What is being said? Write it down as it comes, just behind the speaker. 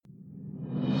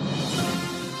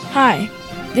Hi,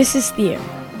 this is Theo,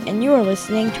 and you are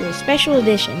listening to a special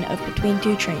edition of Between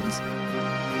Two Trains.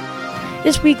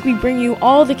 This week we bring you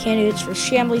all the candidates for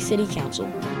Chamblee City Council.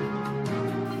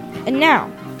 And now,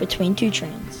 Between Two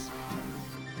Trains.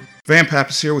 Van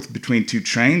Pappas here with Between Two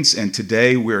Trains, and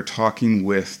today we're talking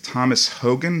with Thomas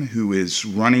Hogan, who is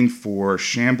running for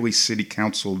Chamblee City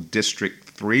Council District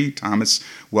 3. Thomas,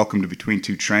 welcome to Between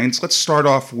Two Trains. Let's start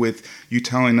off with you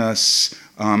telling us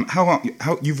how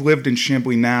you've lived in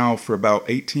Chamblee now for about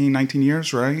 18, 19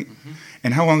 years, right? Mm-hmm.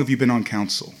 And how long have you been on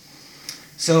council?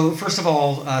 So first of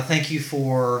all, thank you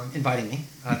for inviting me.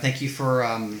 Thank you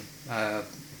for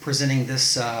presenting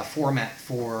this format,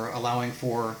 for allowing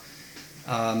for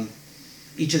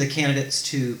each of the candidates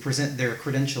to present their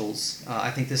credentials.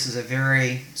 I think this is a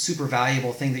very super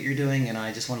valuable thing that you're doing, and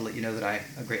I just want to let you know that I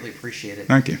greatly appreciate it.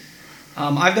 Thank you.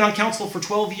 I've been on council for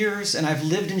 12 years, and I've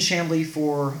lived in Chamblee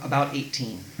for about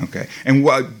 18. Okay. And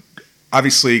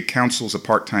obviously, council's a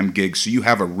part-time gig, so you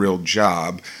have a real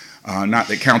job. Not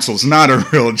that council's not a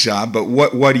real job, but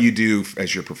what do you do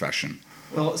as your profession?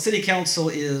 Well, city council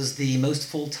is the most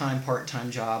full-time,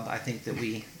 part-time job I think that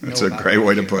we know That's a about great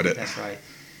way to here. put it. That's right.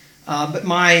 But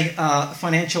my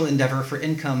financial endeavor for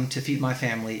income to feed my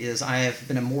family is I have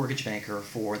been a mortgage banker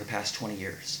for the past 20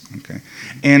 years. Okay.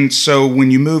 And so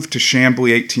when you moved to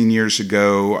Chamblee 18 years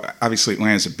ago, obviously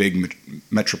Atlanta's a big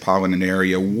metropolitan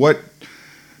area. What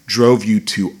drove you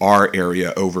to our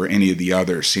area over any of the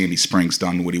others, Sandy Springs,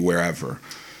 Dunwoody, wherever?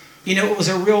 You know, it was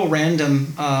a real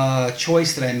random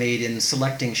choice that I made in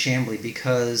selecting Chamblee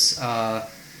because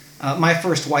my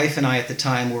first wife and I at the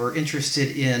time were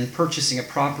interested in purchasing a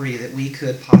property that we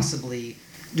could possibly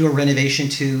do a renovation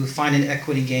to, find an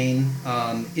equity gain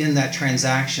in that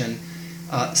transaction,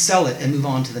 sell it, and move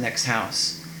on to the next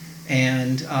house.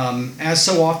 And as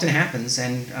so often happens,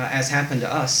 and as happened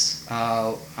to us,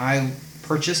 I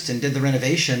purchased and did the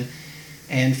renovation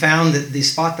and found that the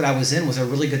spot that I was in was a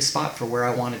really good spot for where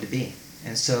I wanted to be.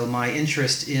 And so my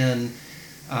interest in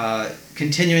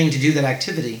continuing to do that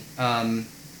activity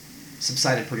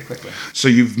subsided pretty quickly. So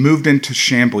you've moved into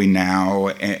Chamblee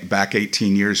now, back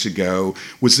 18 years ago.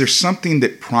 Was there something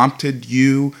that prompted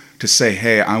you to say,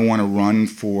 hey, I want to run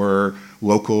for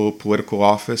local political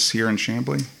office here in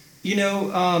Chamblee? You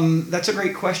know, that's a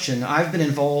great question. I've been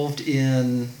involved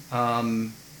in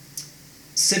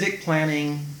civic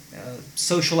planning,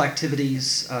 social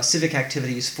activities, civic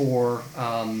activities for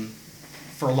a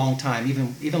long time,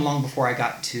 even long before I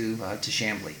got to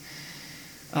Chamblee.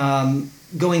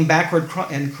 Going backward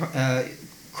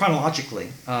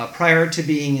chronologically, prior to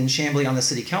being in Chamblee on the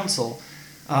city council,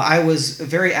 I was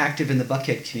very active in the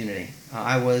Buckhead community.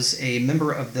 I was a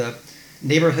member of the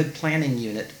neighborhood planning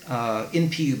unit,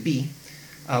 NPUB,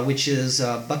 which is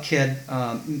Buckhead,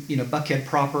 Buckhead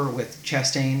proper with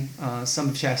Chastain, some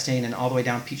of Chastain, and all the way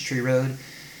down Peachtree Road.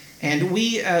 And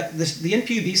the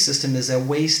NPUB system is a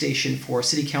way station for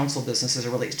city council business as it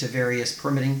relates to various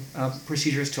permitting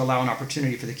procedures to allow an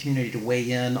opportunity for the community to weigh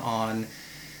in on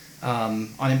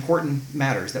important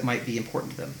matters that might be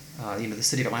important to them. The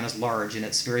city of Atlanta is large, and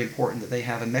it's very important that they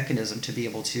have a mechanism to be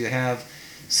able to have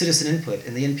citizen input,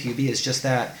 and the NPUB is just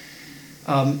that.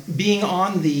 Being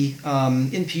on the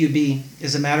NPUB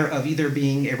is a matter of either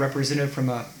being a representative from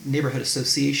a neighborhood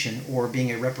association or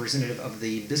being a representative of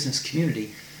the business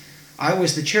community. I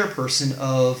was the chairperson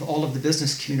of all of the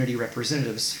business community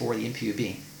representatives for the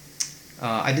NPUB.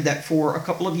 I did that for a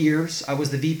couple of years. I was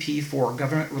the VP for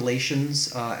government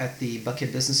relations at the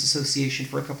Buckhead Business Association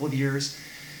for a couple of years.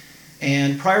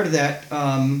 And prior to that,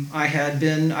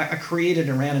 I created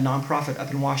and ran a nonprofit up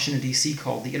in Washington, D.C.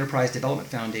 called the Enterprise Development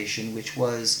Foundation, which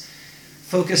was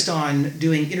focused on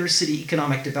doing inner-city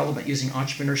economic development using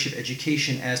entrepreneurship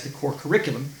education as the core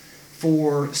curriculum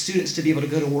for students to be able to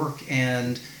go to work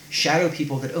and shadow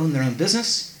people that own their own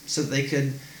business so that they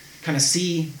could kind of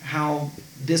see how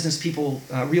business people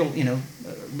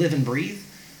live and breathe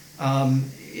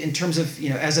in terms of,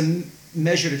 as a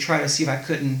measure to try to see if I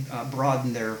couldn't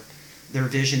broaden their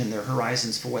vision and their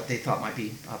horizons for what they thought might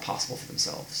be possible for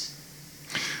themselves.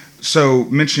 So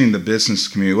mentioning the business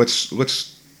community,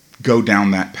 let's go down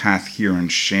that path here in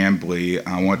Chamblee.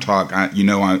 I want to talk,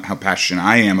 how passionate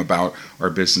I am about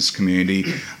our business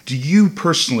community. Do you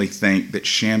personally think that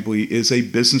Chamblee is a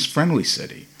business-friendly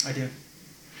city? I do.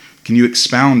 Can you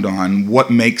expound on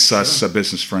what makes us a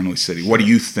business-friendly city? Sure. What do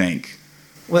you think?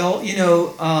 Well,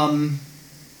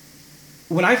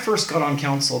 when I first got on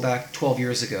council back 12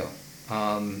 years ago,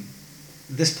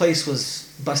 this place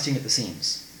was busting at the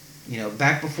seams.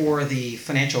 Back before the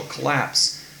financial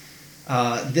collapse,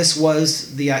 this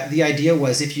was the idea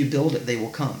was if you build it, they will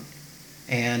come.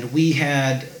 And we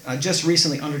had just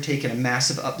recently undertaken a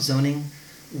massive upzoning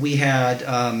We had,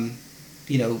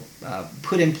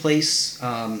 put in place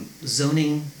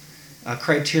zoning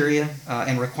criteria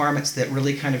and requirements that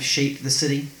really kind of shaped the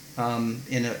city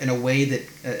in a way that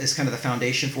is kind of the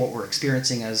foundation for what we're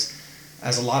experiencing as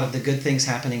a lot of the good things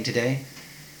happening today.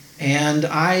 And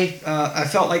I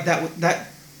felt like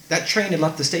that train had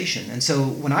left the station. And so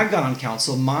when I got on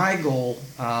council, my goal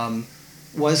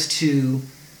was to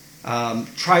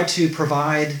try to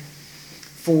provide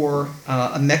for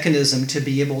a mechanism to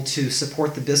be able to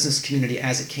support the business community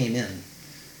as it came in.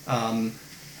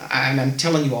 I'm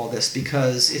telling you all this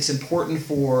because it's important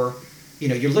for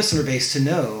your listener base to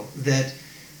know that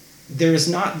there is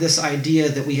not this idea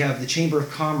that we have the Chamber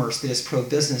of Commerce that is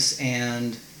pro-business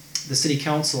and the City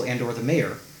Council and or the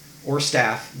mayor or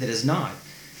staff that is not.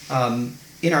 In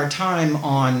my time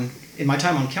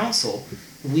on council,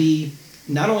 we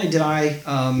not only did I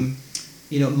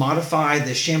modify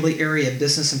the Chamblee Area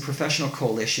Business and Professional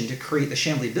Coalition to create the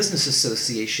Chamblee Business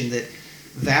Association that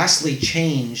vastly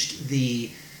changed the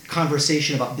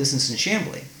conversation about business in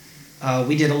Chamblee.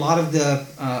 We did a lot of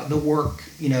the work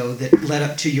that led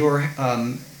up to your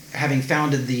having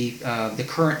founded the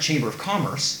current Chamber of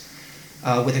Commerce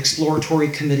with exploratory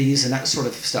committees and that sort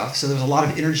of stuff. So there's a lot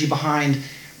of energy behind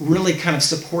really kind of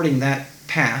supporting that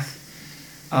path.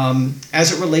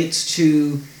 As it relates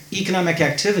to economic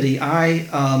activity, I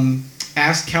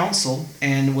asked council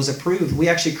and was approved. We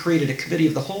actually created a committee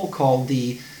of the whole called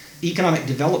the Economic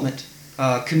Development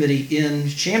Committee in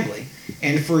Chamblee.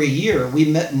 And for a year, we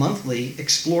met monthly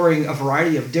exploring a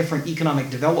variety of different economic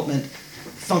development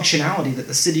functionality that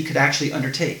the city could actually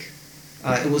undertake.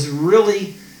 It was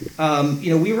really,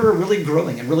 we were really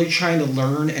growing and really trying to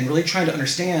learn and really trying to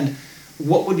understand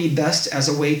what would be best as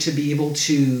a way to be able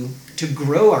to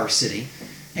grow our city.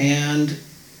 And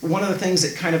one of the things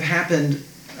that kind of happened,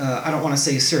 I don't want to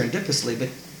say serendipitously, but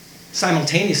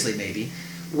simultaneously maybe,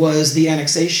 was the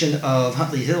annexation of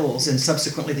Huntley Hills and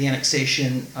subsequently the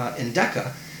annexation in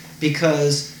Decca,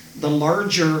 because the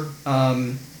larger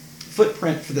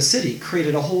footprint for the city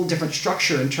created a whole different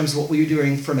structure in terms of what we were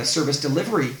doing from a service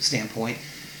delivery standpoint,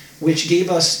 which gave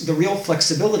us the real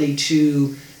flexibility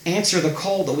to answer the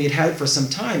call that we had had for some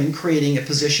time in creating a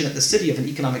position at the city of an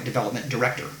economic development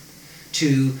director,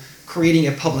 to creating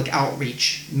a public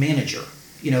outreach manager,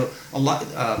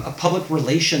 a public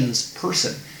relations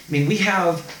person. I mean, we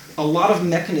have a lot of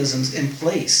mechanisms in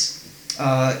place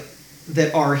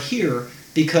that are here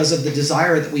because of the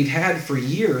desire that we've had for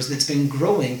years that's been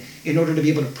growing in order to be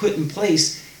able to put in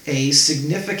place a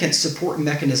significant support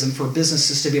mechanism for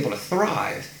businesses to be able to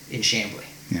thrive in Chamblee.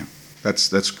 Yeah,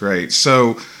 that's great.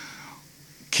 So,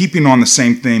 keeping on the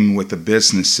same theme with the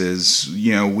businesses,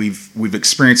 we've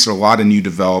experienced a lot of new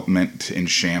development in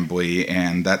Chamblee,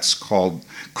 and that's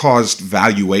caused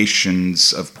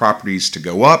valuations of properties to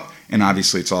go up, and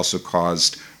obviously it's also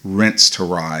caused rents to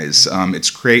rise. It's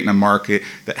creating a market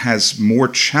that has more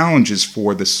challenges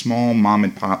for the small mom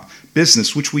and pop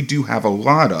business, which we do have a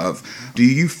lot of. Do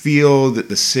you feel that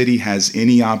the city has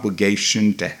any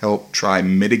obligation to help try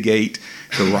mitigate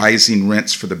the rising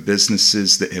rents for the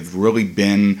businesses that have really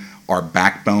been our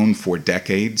backbone for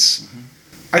decades?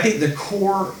 I think the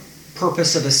core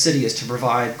purpose of a city is to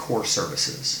provide core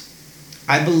services.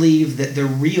 I believe that the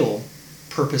real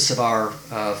purpose of our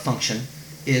function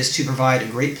is to provide a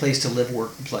great place to live,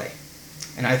 work, and play.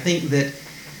 And I think that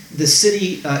the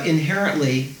city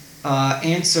inherently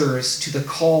answers to the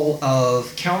call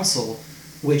of council,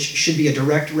 which should be a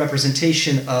direct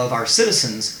representation of our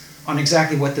citizens on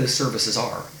exactly what those services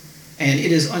are. And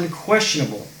it is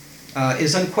unquestioned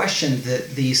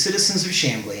that the citizens of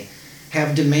Chamblee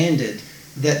have demanded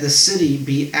that the city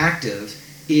be active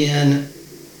in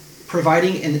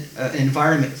providing an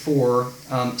environment for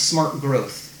smart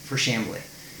growth for Chamblee.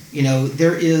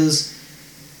 There is,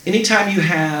 anytime you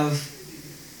have,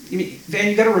 Van,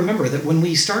 you got to remember that when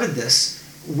we started this,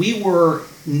 we were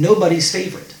nobody's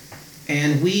favorite.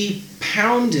 And we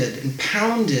pounded and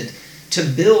pounded to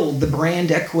build the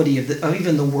brand equity of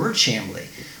even the word Chamblee.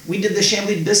 We did the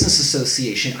Chamblee Business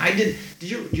Association. I don't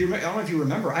know if you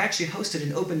remember, I actually hosted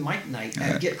an open mic night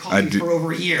at Get Coffee for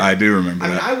over a year. I do remember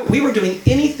that. We were doing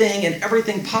anything and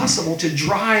everything possible to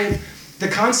drive the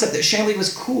concept that Chamblee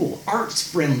was cool,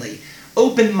 arts-friendly,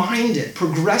 open-minded,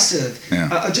 progressive,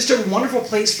 just a wonderful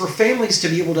place for families to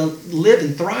be able to live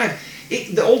and thrive.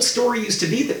 The old story used to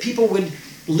be that people would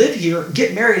live here,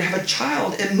 get married, have a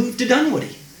child, and move to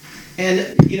Dunwoody.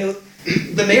 And,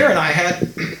 the mayor and I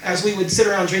had, as we would sit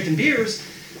around drinking beers,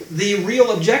 the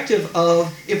real objective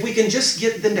of, if we can just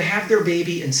get them to have their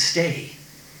baby and stay,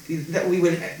 that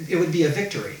it would be a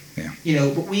victory. Yeah.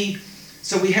 But we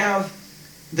have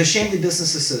the Chamblee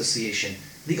Business Association,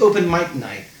 the open mic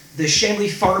night, the Chamblee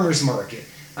Farmers Market,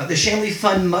 the Chamblee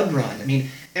Fun Mud Run. I mean,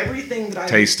 everything that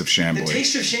Taste of Chamblee. The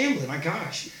Taste of Chamblee, my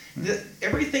gosh.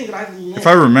 Everything that I've learned. If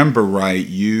I remember right,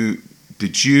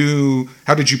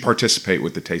 how did you participate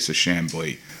with the Taste of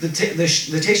Chamblee? The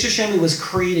Taste of Chamblee was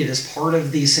created as part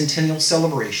of the Centennial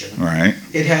Celebration. Right.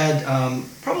 It had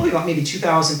probably about maybe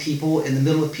 2,000 people in the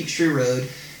middle of Peachtree Road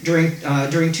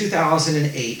during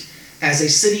 2008 as a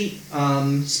city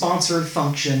sponsored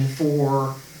function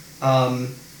for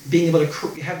being able to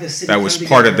have the city. That was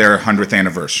part of their 100th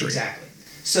anniversary. Exactly.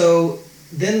 So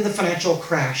then the financial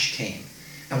crash came,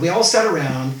 and we all sat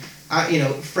around,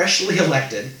 freshly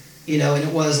elected, and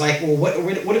it was like, well, what are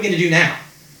we going to do now,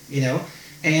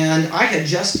 And I had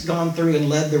just gone through and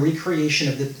led the recreation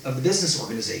of the business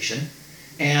organization,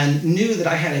 and knew that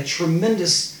I had a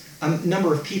tremendous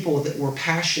number of people that were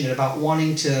passionate about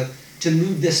wanting to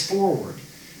move this forward,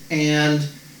 and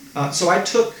so I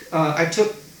took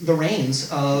the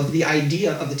reins of the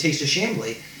idea of the Taste of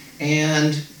Chamblee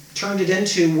and turned it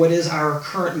into what is our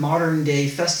current modern day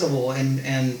festival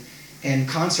and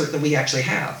concert that we actually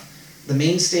have. The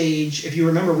main stage, if you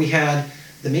remember, we had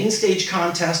the main stage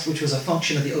contest, which was a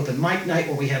function of the open mic night,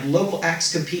 where we had local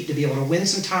acts compete to be able to win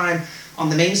some time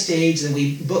on the main stage. And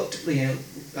we booked,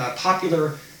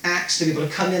 popular acts to be able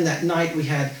to come in that night. We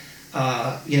had,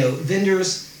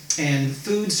 vendors and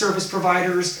food service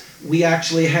providers. We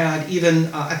actually had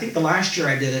even, I think the last year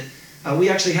I did it, we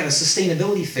actually had a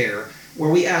sustainability fair where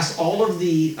we asked all of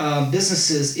the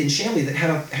businesses in Chamblee that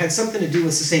had something to do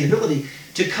with sustainability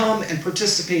to come and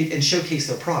participate and showcase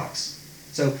their products.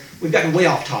 So we've gotten way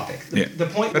off topic. The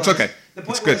point That's was, okay. The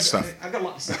point It's good was, stuff. I've got a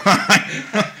lot to say.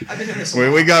 I've been doing this a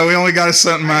while. We only got a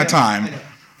certain amount of time. I know.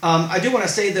 I do want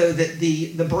to say, though, that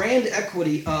the brand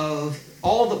equity of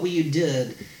all that we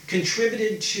did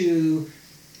contributed to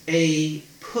a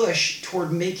push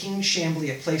toward making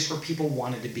Chamblee a place where people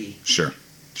wanted to be. Sure.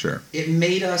 It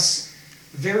made us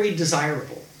very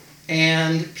desirable,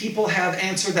 and people have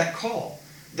answered that call.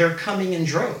 They're coming in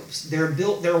droves.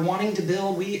 They're wanting to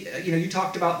build. You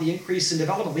talked about the increase in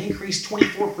development. We increased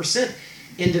 24%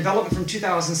 in development from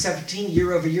 2017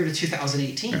 year over year to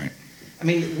 2018. Right. I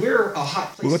mean, we're a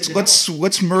hot place to develop.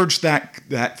 Let's merge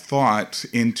that thought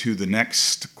into the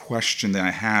next question that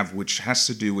I have, which has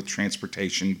to do with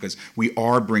transportation, because we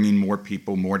are bringing more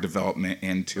people, more development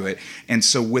into it. And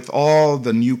so with all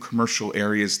the new commercial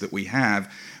areas that we have,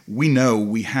 we know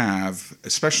we have,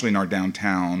 especially in our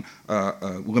downtown,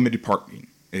 limited parking.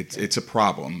 It's a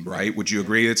problem, right? Would you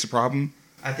agree it's a problem?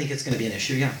 I think it's going to be an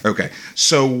issue, yeah. Okay.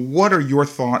 So what are your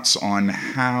thoughts on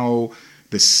how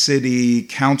the city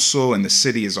council and the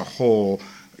city as a whole,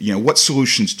 what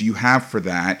solutions do you have for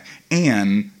that?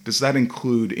 And does that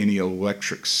include any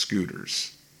electric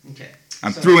scooters? Okay.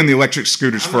 I'm throwing the electric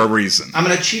scooters for a reason. I'm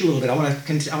going to cheat a little bit. I want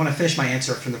to finish my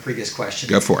answer from the previous question.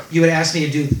 Go for it. You had asked me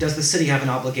does the city have an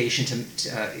obligation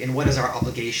and what is our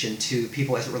obligation to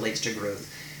people as it relates to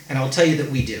growth? And I'll tell you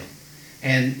that we do.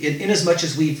 And in as much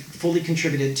as we've fully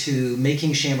contributed to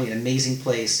making Chamblee an amazing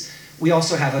place, we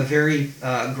also have a very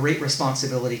great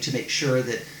responsibility to make sure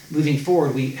that moving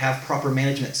forward we have proper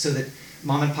management so that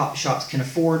mom and pop shops can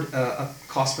afford a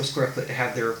cost per square foot to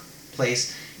have their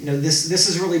place. This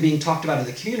is really being talked about in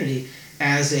the community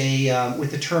as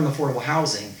with the term affordable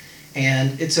housing,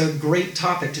 and it's a great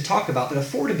topic to talk about. But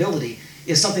affordability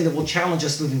is something that will challenge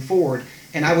us moving forward,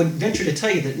 and I would venture to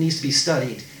tell you that it needs to be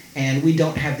studied, and we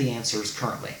don't have the answers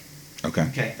currently.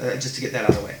 Okay. Just to get that out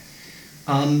of the way.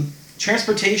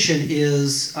 Transportation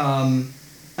is an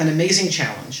amazing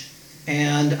challenge,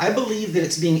 and I believe that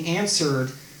it's being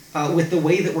answered with the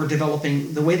way that we're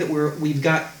developing, the way that we've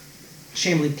got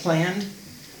Chamblee planned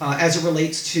as it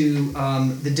relates to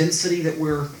the density that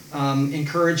we're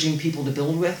encouraging people to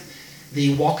build with,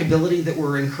 the walkability that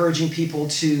we're encouraging people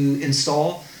to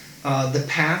install, the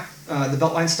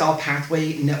Beltline style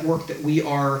pathway network that we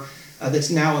are that's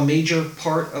now a major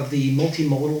part of the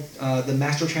multimodal, the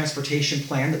master transportation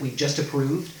plan that we've just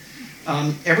approved.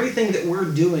 Everything that we're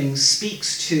doing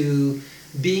speaks to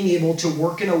being able to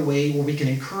work in a way where we can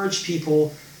encourage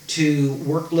people to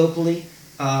work locally,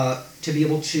 to be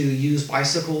able to use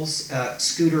bicycles,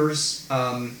 scooters,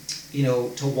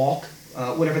 to walk,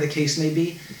 whatever the case may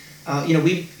be.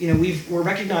 We're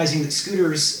recognizing that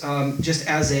scooters, just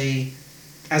as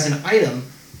an item,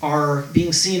 are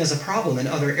being seen as a problem in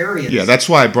other areas. Yeah, that's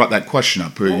why I brought that question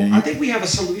up. Well, I think we have a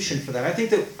solution for that. I think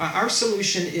that our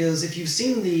solution is, if you've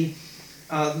seen the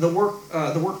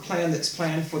work plan that's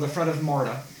planned for the front of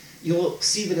MARTA, you'll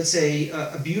see that it's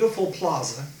a beautiful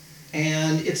plaza,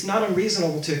 and it's not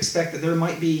unreasonable to expect that there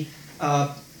might be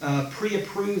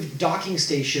pre-approved docking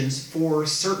stations for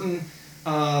certain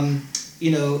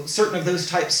certain of those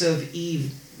types of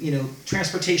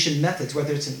transportation methods,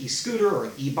 whether it's an e-scooter or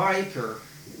an e-bike or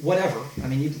whatever. I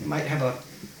mean, you might have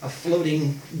a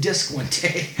floating disc one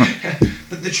day.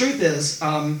 But the truth is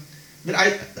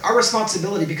that our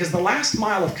responsibility, because the last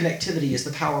mile of connectivity is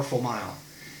the powerful mile.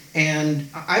 And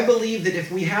I believe that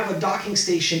if we have a docking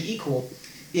station equal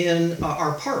in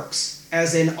our parks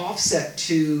as an offset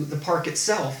to the park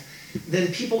itself, then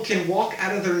people can walk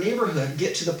out of their neighborhood,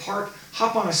 get to the park,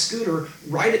 hop on a scooter,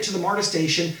 ride it to the MARTA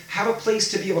station, have a place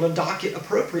to be able to dock it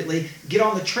appropriately, get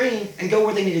on the train, and go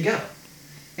where they need to go.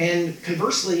 And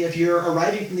conversely, if you're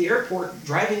arriving from the airport,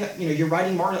 you're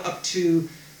riding MARTA up to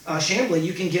Chamblee,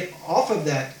 you can get off of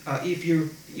that. You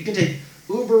can take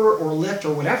Uber or Lyft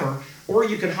or whatever, or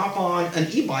you can hop on an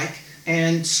e-bike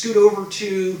and scoot over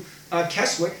to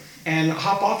Keswick and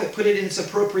hop off it, put it in its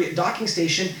appropriate docking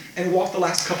station, and walk the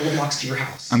last couple of blocks to your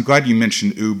house. I'm glad you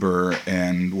mentioned Uber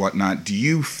and whatnot. Do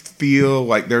you feel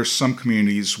like there's some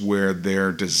communities where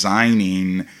they're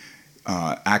designing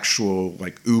actual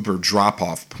Uber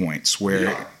drop-off points where? We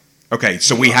are. Okay,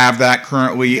 so we have that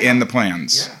currently in the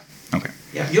plans. Yeah. Okay.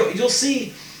 Yeah, you'll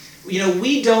see.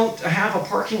 We don't have a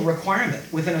parking requirement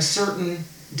within a certain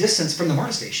distance from the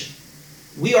MARTA station.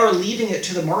 We are leaving it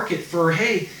to the market for,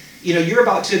 hey, you're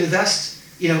about to invest,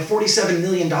 $47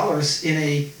 million in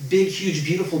a big, huge,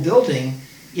 beautiful building.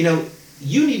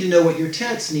 You need to know what your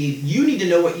tenants need. You need to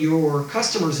know what your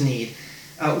customers need.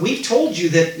 We've told you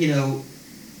that,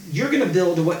 you're going to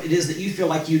build what it is that you feel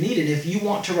like you need. And if you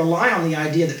want to rely on the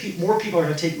idea that more people are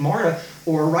going to take MARTA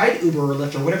or ride Uber or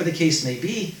Lyft or whatever the case may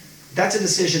be, that's a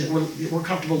decision that we're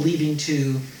comfortable leaving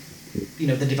to,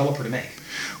 the developer to make.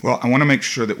 Well, I want to make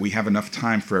sure that we have enough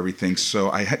time for everything, so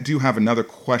I do have another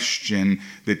question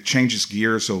that changes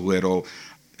gears a little.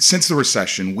 Since the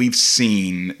recession, we've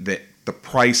seen that the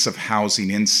price of housing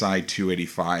inside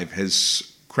 285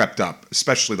 has crept up,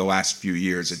 especially the last few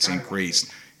years. It's increased.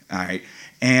 All right.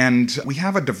 And we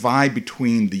have a divide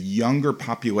between the younger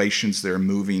populations that are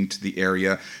moving to the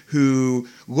area who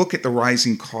look at the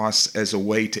rising costs as a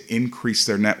way to increase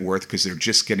their net worth because they're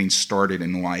just getting started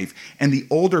in life, and the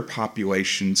older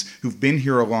populations who've been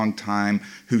here a long time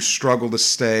who struggle to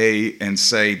stay and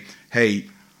say, hey,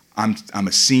 I'm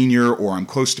a senior or I'm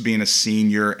close to being a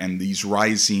senior, and these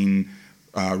rising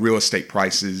real estate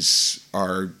prices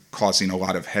are causing a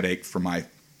lot of headache for my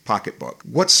pocketbook.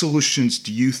 What solutions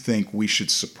do you think we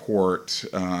should support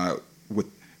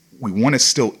we want to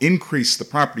still increase the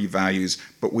property values,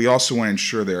 but we also want to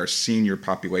ensure that our senior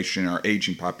population, our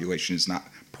aging population is not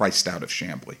priced out of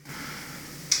Chamblee?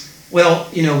 Well,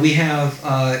 we have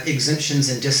exemptions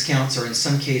and discounts, or in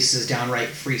some cases downright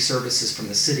free services from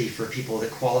the city for people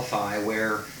that qualify,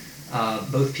 where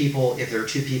both people, if there are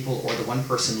two people, or the one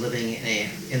person living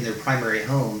in their primary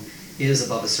home is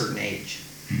above a certain age.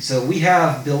 So we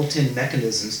have built-in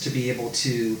mechanisms to be able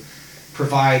to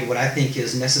provide what I think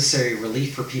is necessary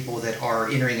relief for people that are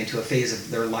entering into a phase of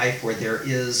their life where there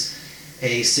is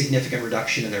a significant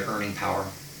reduction in their earning power.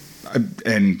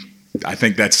 And I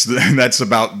think that's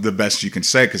about the best you can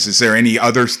say, because is there any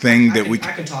other thing I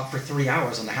can talk for 3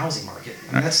 hours on the housing market.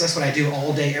 I mean, that's what I do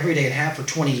all day, every day, and have for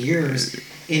 20 years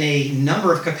in a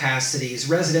number of capacities: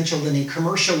 residential lending,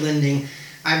 commercial lending.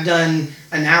 I've done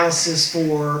analysis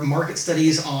for market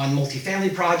studies on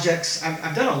multifamily projects.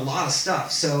 I've done a lot of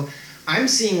stuff. So I'm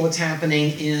seeing what's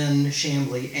happening in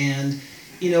Chamblee, and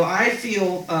I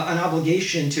feel an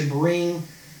obligation to bring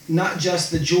not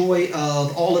just the joy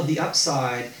of all of the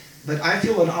upside, but I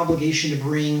feel an obligation to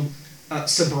bring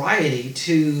sobriety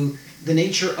to the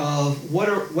nature of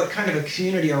what kind of a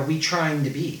community are we trying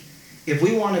to be. If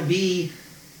we want to be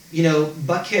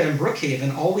Buckhead and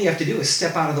Brookhaven, all we have to do is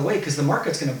step out of the way, because the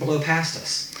market's going to blow past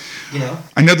us.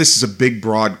 I know this is a big,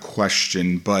 broad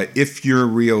question, but if you're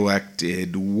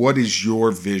reelected, what is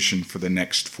your vision for the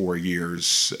next 4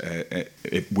 years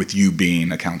with you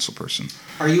being a council person?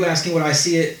 Are you asking what I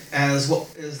see it as?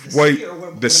 What is the city, or what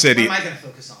am I going to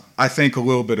focus on? I think a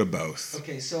little bit of both.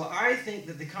 Okay, so I think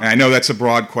that and I know that's a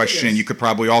broad question. You could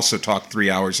probably also talk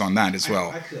 3 hours on that as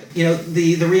well. I could.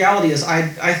 The reality is,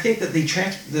 I think that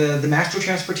the master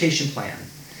transportation plan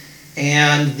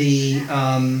and the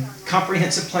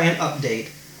comprehensive plan update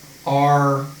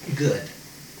are good,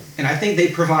 and I think they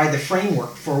provide the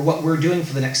framework for what we're doing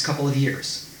for the next couple of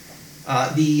years.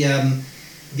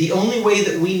 The only way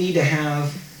that we need to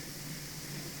have,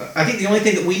 I think the only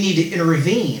thing that we need to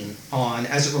intervene on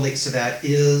as it relates to that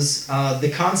is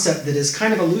the concept that is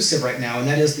kind of elusive right now, and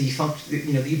that is that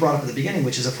you brought up at the beginning,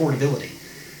 which is affordability.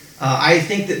 I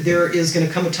think that there is going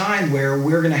to come a time where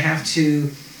we're going to have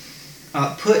to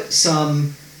put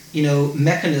some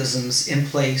mechanisms in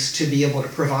place to be able to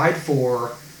provide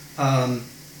for,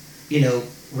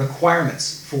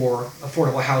 requirements for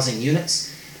affordable housing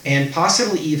units, and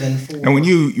possibly even for. And when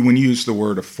you use the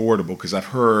word affordable, because I've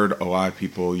heard a lot of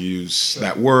people use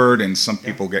that word, and some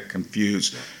people get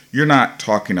confused. You're not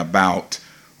talking about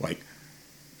like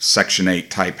Section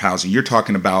 8 type housing. You're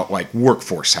talking about like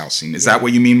workforce housing. Is that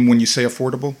what you mean when you say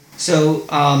affordable? So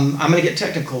I'm going to get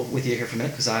technical with you here for a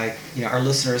minute, because our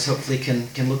listeners hopefully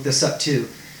can look this up too.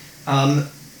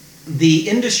 The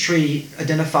industry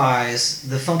identifies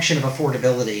the function of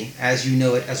affordability, as you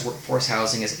know it, as workforce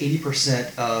housing, as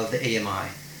 80% of the AMI,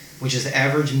 which is the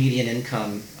average median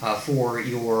income for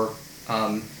your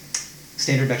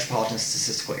standard metropolitan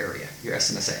statistical area, your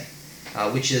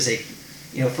SMSA, which is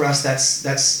for us, that's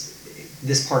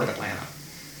this part of Atlanta.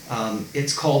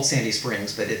 It's called Sandy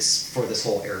Springs, but it's for this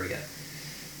whole area.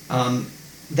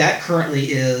 That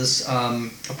currently is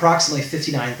approximately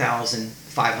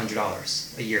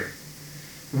 $59,500 a year,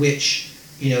 which,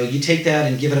 you take that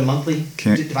and give it a monthly,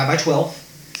 divide by 12,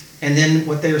 and then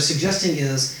what they're suggesting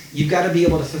is you've got to be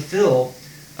able to fulfill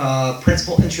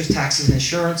principal, interest, taxes, and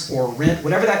insurance, or rent,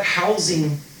 whatever that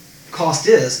housing cost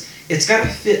is, it's got to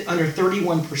fit under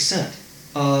 31%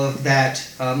 of that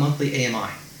monthly AMI.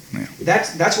 Yeah.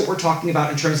 That's what we're talking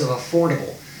about in terms of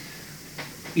affordable.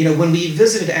 When we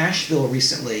visited Asheville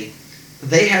recently,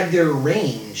 they had their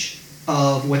range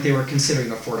of what they were considering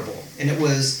affordable, and it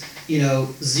was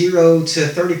 0 to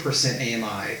 30%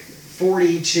 AMI,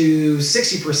 40 to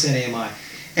 60% AMI.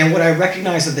 And what I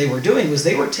recognized that they were doing was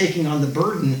they were taking on the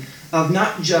burden of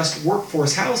not just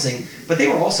workforce housing, but they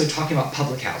were also talking about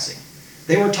public housing.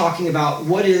 They were talking about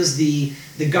what is the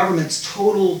government's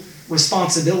total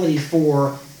responsibility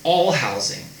for all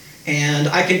housing. And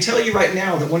I can tell you right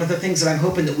now that one of the things that I'm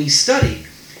hoping that we study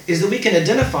is that we can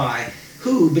identify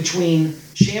who, between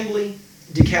Chamblee,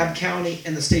 DeKalb County,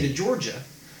 and the state of Georgia,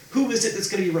 who is it that's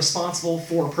going to be responsible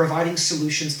for providing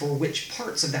solutions for which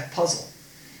parts of that puzzle.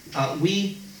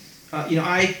 I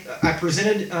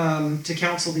presented to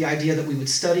council the idea that we would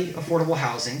study affordable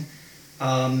housing.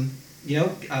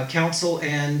 Council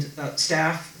and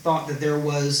staff thought that there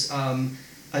was a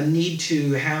need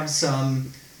to have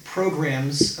some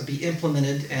programs be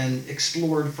implemented and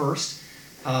explored first.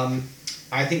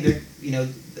 I think that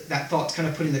that thought's kind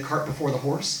of putting the cart before the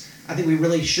horse. I think we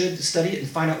really should study it and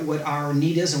find out what our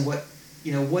need is and what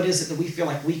is it that we feel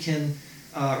like we can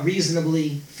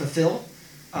reasonably fulfill.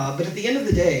 But at the end of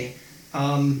the day,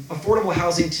 affordable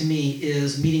housing to me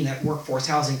is meeting that workforce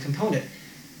housing component.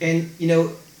 And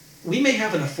we may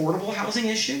have an affordable housing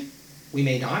issue. We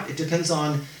may not. It depends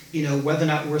on whether or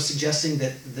not we're suggesting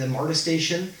that the MARTA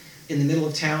station in the middle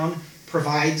of town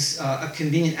provides a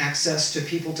convenient access to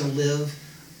people to live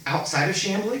outside of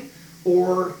Chamblee,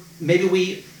 or maybe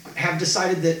we have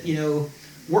decided that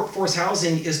workforce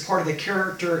housing is part of the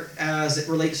character as it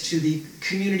relates to the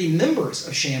community members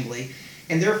of Chamblee,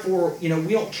 and therefore we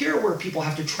don't care where people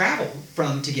have to travel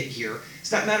from to get here.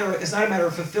 It's not a matter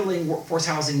of fulfilling workforce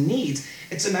housing needs.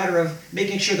 It's a matter of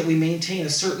making sure that we maintain a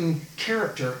certain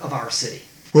character of our city.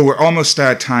 Well, we're almost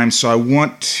out of time, so I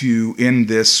want to end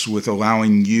this with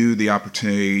allowing you the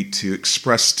opportunity to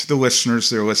express to the listeners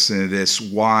that are listening to this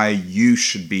why you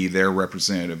should be their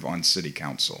representative on City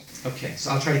Council. Okay,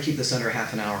 so I'll try to keep this under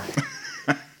half an hour.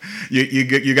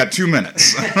 You got 2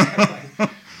 minutes. So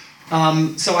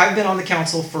I've been on the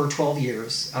council for 12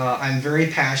 years. I'm very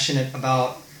passionate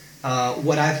about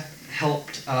what I've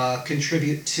helped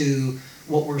contribute to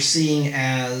what we're seeing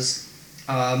as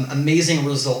amazing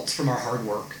results from our hard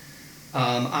work.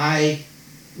 I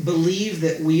believe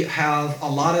that we have a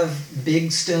lot of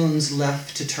big stones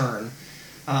left to turn.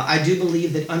 I do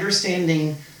believe that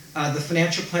understanding the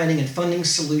financial planning and funding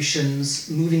solutions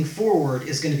moving forward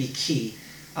is going to be key.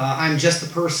 I'm just the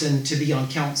person to be on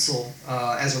council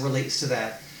as it relates to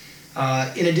that.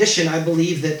 In addition, I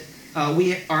believe that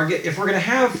if we're going to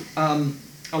have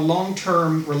a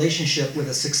long-term relationship with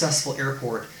a successful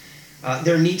airport,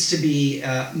 there needs to be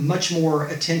much more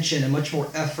attention and much more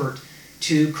effort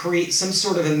to create some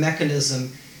sort of a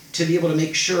mechanism to be able to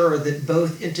make sure that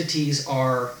both entities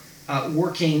are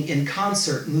working in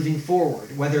concert moving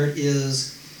forward, whether it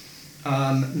is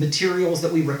materials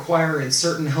that we require in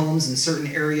certain homes in certain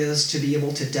areas to be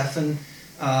able to deafen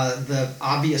the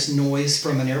obvious noise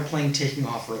from an airplane taking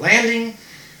off or landing,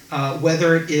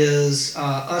 whether it is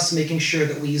us making sure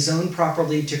that we zone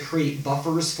properly to create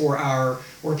buffers for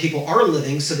where people are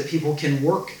living so that people can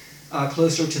work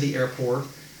closer to the airport,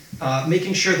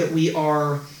 making sure that we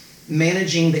are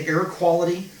managing the air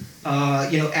quality,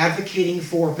 advocating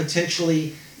for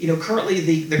potentially, currently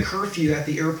the curfew at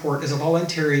the airport is a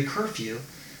voluntary curfew.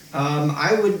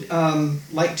 I would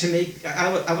like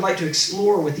to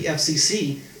explore with the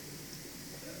FCC,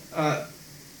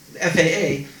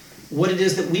 FAA, what it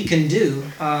is that we can do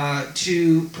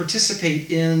to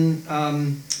participate in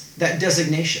that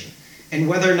designation, and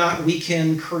whether or not we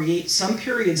can create some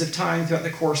periods of time throughout the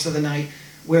course of the night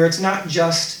where it's not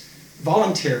just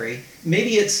voluntary,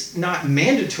 maybe it's not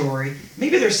mandatory,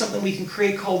 maybe there's something we can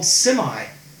create called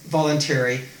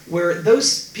semi-voluntary, where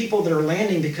those people that are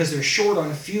landing because they're short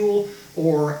on fuel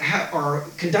or are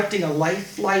conducting a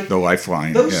life flight, The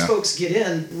lifeline. those yeah. folks get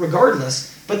in regardless.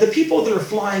 But the people that are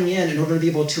flying in order to be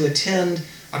able to attend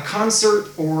a concert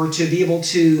or to be able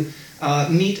to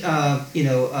meet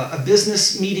a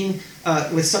business meeting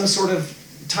with some sort of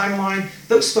timeline,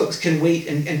 those folks can wait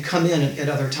and come in at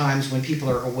other times when people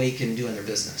are awake and doing their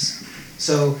business.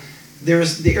 So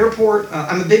there's the airport.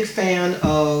 I'm a big fan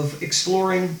of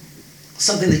exploring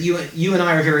something that you and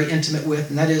I are very intimate with,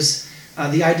 and that is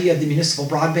the idea of the municipal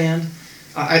broadband.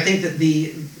 I think that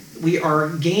we are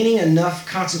gaining enough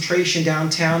concentration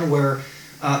downtown where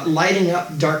lighting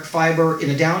up dark fiber in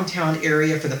a downtown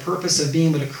area for the purpose of being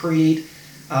able to create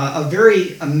a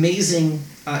very amazing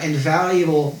and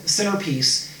valuable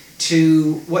centerpiece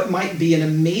to what might be an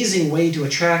amazing way to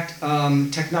attract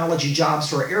technology jobs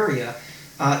to our area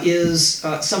is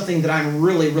something that I'm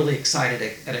really, really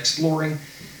excited at exploring.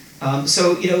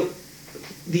 So,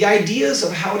 the ideas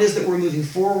of how it is that we're moving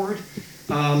forward,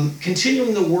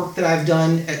 continuing the work that I've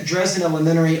done at Dresden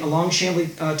Elementary along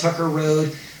Chamblee Tucker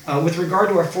Road with regard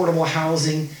to affordable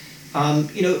housing,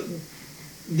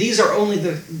 these are only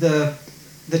the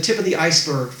tip of the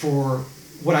iceberg for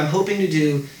what I'm hoping to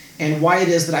do and why it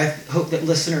is that I hope that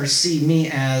listeners see me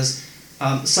as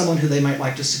someone who they might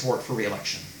like to support for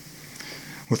re-election.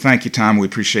 Well, thank you, Tom. We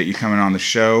appreciate you coming on the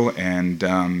show, and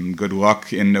good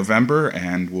luck in November,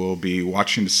 and we'll be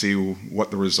watching to see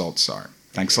what the results are.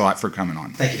 Thanks a lot for coming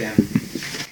on. Thank you, Dan.